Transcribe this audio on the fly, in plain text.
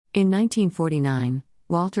In 1949,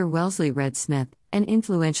 Walter Wellesley Red Smith, an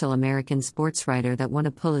influential American sports writer that won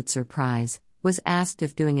a Pulitzer Prize, was asked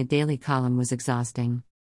if doing a daily column was exhausting.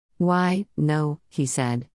 "Why, no," he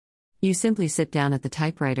said. "You simply sit down at the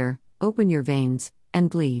typewriter, open your veins, and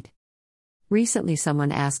bleed." Recently,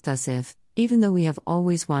 someone asked us if, even though we have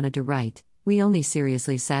always wanted to write, we only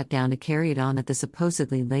seriously sat down to carry it on at the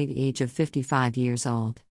supposedly late age of 55 years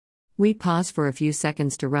old. We pause for a few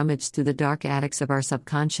seconds to rummage through the dark attics of our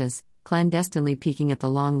subconscious, clandestinely peeking at the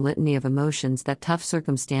long litany of emotions that tough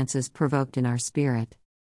circumstances provoked in our spirit.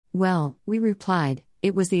 "Well," we replied,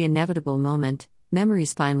 "it was the inevitable moment.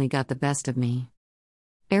 Memories finally got the best of me."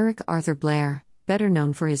 Eric Arthur Blair, better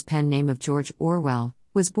known for his pen name of George Orwell,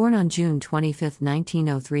 was born on June 25,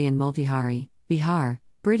 1903 in Motihari, Bihar,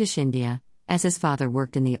 British India, as his father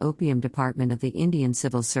worked in the Opium Department of the Indian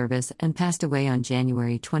Civil Service and passed away on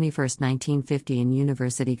January 21, 1950 in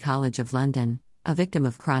University College of London, a victim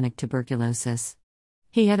of chronic tuberculosis.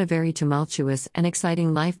 He had a very tumultuous and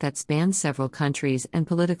exciting life that spanned several countries and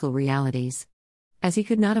political realities. As he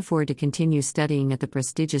could not afford to continue studying at the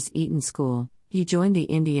prestigious Eton School, he joined the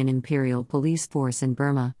Indian Imperial Police Force in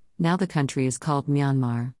Burma. Now the country is called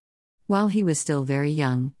Myanmar. While he was still very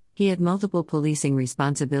young, he had multiple policing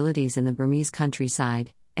responsibilities in the Burmese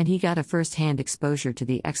countryside, and he got a first-hand exposure to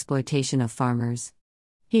the exploitation of farmers.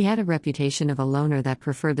 He had a reputation of a loner that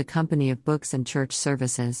preferred the company of books and church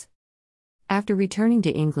services. After returning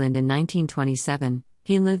to England in 1927,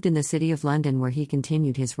 he lived in the City of London where he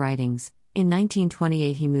continued his writings. In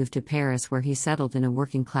 1928 he moved to Paris where he settled in a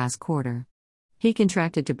working-class quarter. He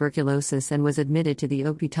contracted tuberculosis and was admitted to the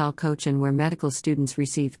Hôpital Cochin where medical students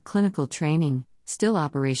received clinical training, still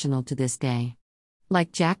operational to this day.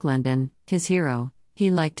 Like Jack London, his hero, he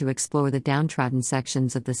liked to explore the downtrodden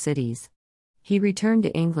sections of the cities. He returned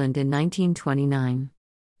to England in 1929.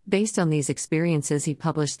 Based on these experiences he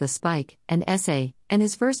published The Spike, an essay, and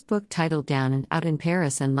his first book titled Down and Out in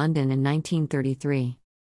Paris and London in 1933.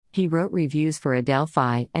 He wrote reviews for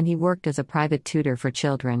Adelphi and he worked as a private tutor for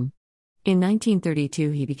children. In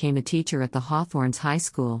 1932 he became a teacher at the Hawthorns High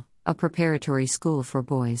School, a preparatory school for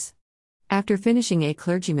boys. After finishing A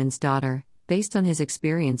Clergyman's Daughter, based on his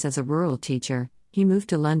experience as a rural teacher, he moved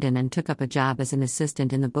to London and took up a job as an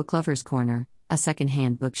assistant in the Booklovers' Corner, a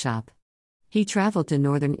second-hand bookshop. He traveled to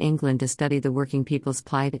northern England to study the working people's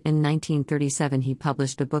plight. In 1937 he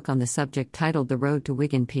published a book on the subject titled The Road to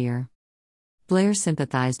Wigan Pier. Blair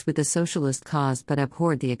sympathized with the socialist cause but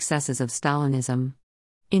abhorred the excesses of Stalinism.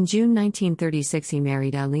 In June 1936 he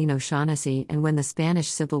married Eileen O'Shaughnessy, and when the Spanish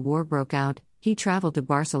Civil War broke out, he traveled to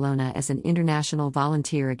Barcelona as an international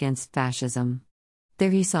volunteer against fascism.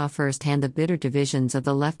 There he saw firsthand the bitter divisions of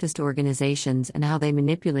the leftist organizations and how they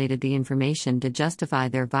manipulated the information to justify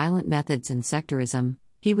their violent methods and sectorism.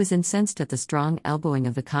 He was incensed at the strong elbowing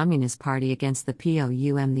of the Communist Party against the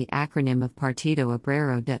POUM, the acronym of Partido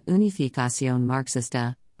Obrero de Unificación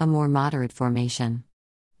Marxista, a more moderate formation.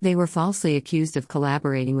 They were falsely accused of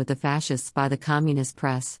collaborating with the fascists by the communist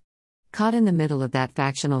press. Caught in the middle of that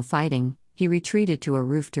factional fighting, he retreated to a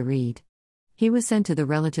roof to read. He was sent to the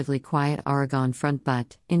relatively quiet Aragon front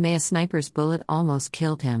but, in May a sniper's bullet almost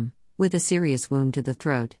killed him. With a serious wound to the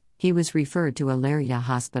throat, he was referred to a Leiria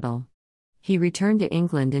hospital. He returned to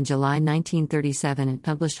England in July 1937 and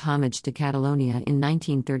published Homage to Catalonia in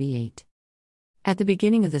 1938. At the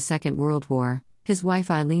beginning of the Second World War, his wife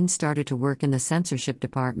Eileen started to work in the censorship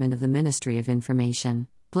department of the Ministry of Information.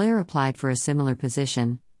 Blair applied for a similar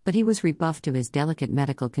position, but he was rebuffed to his delicate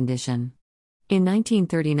medical condition. In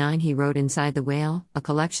 1939 he wrote Inside the Whale, a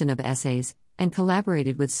collection of essays, and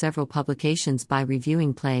collaborated with several publications by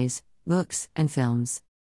reviewing plays, books, and films.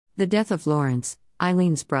 The death of Lawrence,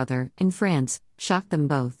 Eileen's brother, in France, shocked them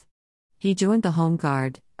both. He joined the Home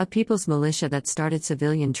Guard, a people's militia that started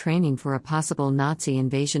civilian training for a possible Nazi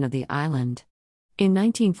invasion of the island. In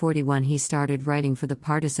 1941 he started writing for the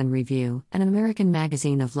Partisan Review, an American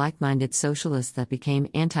magazine of like-minded socialists that became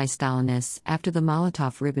anti-Stalinists after the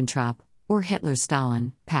Molotov-Ribbentrop, or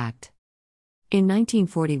Hitler-Stalin, pact. In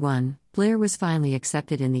 1941, Blair was finally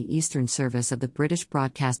accepted in the Eastern Service of the British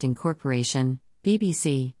Broadcasting Corporation,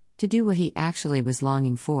 BBC, to do what he actually was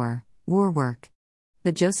longing for, war work.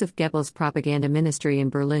 The Joseph Goebbels propaganda ministry in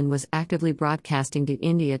Berlin was actively broadcasting to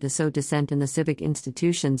India to sow dissent in the civic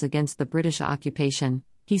institutions against the British occupation.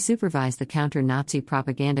 He supervised the counter-Nazi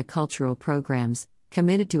propaganda cultural programs,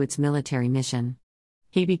 committed to its military mission.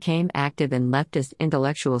 He became active in leftist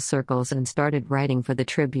intellectual circles and started writing for the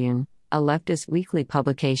Tribune, a leftist weekly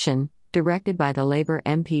publication, directed by the Labour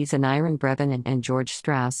MPs Aneurin Brevin and George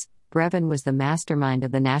Strauss. Brevin was the mastermind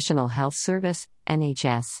of the National Health Service,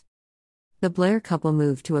 NHS. The Blair couple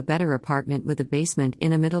moved to a better apartment with a basement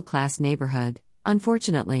in a middle-class neighborhood.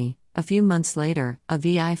 Unfortunately, a few months later, a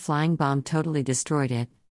VI flying bomb totally destroyed it.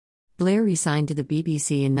 Blair resigned to the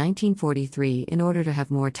BBC in 1943 in order to have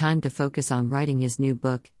more time to focus on writing his new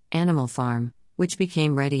book, Animal Farm, which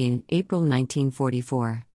became ready in April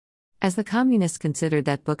 1944. As the Communists considered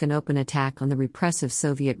that book an open attack on the repressive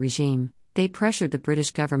Soviet regime, they pressured the British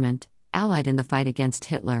government, allied in the fight against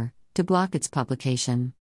Hitler, to block its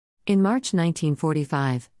publication. In March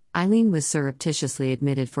 1945, Eileen was surreptitiously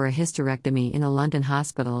admitted for a hysterectomy in a London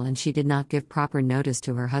hospital, and she did not give proper notice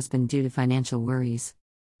to her husband due to financial worries.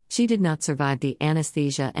 She did not survive the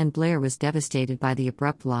anesthesia, and Blair was devastated by the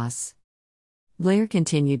abrupt loss. Blair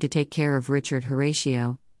continued to take care of Richard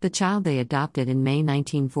Horatio, the child they adopted in May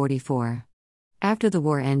 1944. After the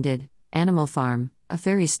war ended, Animal Farm, a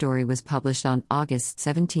fairy story, was published on August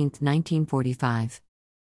 17, 1945.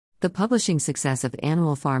 The publishing success of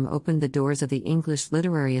Animal Farm opened the doors of the English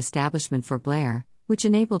literary establishment for Blair, which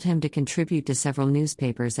enabled him to contribute to several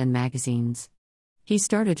newspapers and magazines. He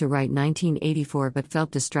started to write in 1984 but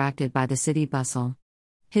felt distracted by the city bustle.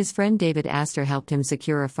 His friend David Astor helped him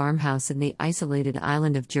secure a farmhouse in the isolated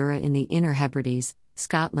island of Jura in the Inner Hebrides,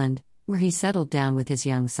 Scotland, where he settled down with his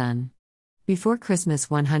young son. Before Christmas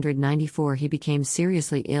 194 he became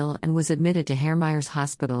seriously ill and was admitted to Hairmyres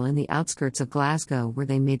Hospital in the outskirts of Glasgow, where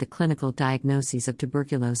they made the clinical diagnoses of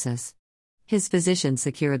tuberculosis. His physicians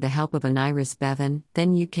secured the help of Aniris Bevan,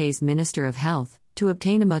 then UK's Minister of Health, to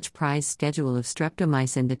obtain a much-prized schedule of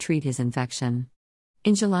streptomycin to treat his infection.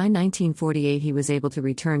 In July 1948 he was able to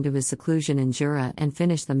return to his seclusion in Jura and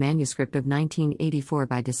finish the manuscript of 1984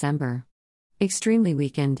 by December. Extremely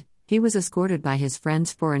weakened, he was escorted by his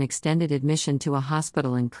friends for an extended admission to a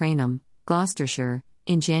hospital in Cranham, Gloucestershire,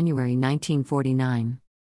 in January 1949.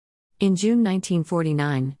 In June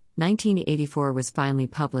 1949, 1984 was finally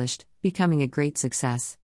published, becoming a great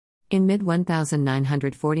success. In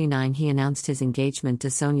mid-1949 he announced his engagement to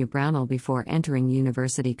Sonia Brownell before entering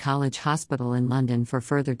University College Hospital in London for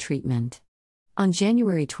further treatment. On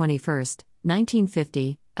January 21,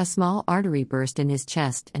 1950, a small artery burst in his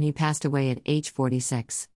chest and he passed away at age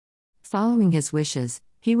 46. Following his wishes,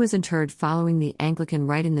 he was interred following the Anglican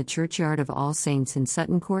rite in the churchyard of All Saints in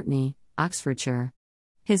Sutton Courtenay, Oxfordshire.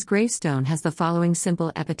 His gravestone has the following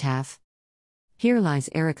simple epitaph: "Here lies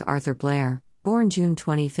Eric Arthur Blair, born June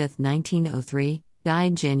 25, 1903,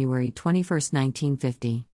 died January 21,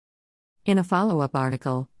 1950. In a follow-up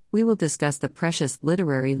article, we will discuss the precious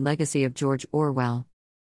literary legacy of George Orwell.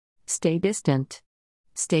 Stay distant.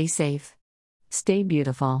 Stay safe. Stay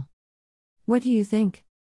beautiful. What do you think?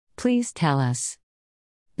 Please tell us.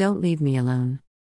 Don't leave me alone.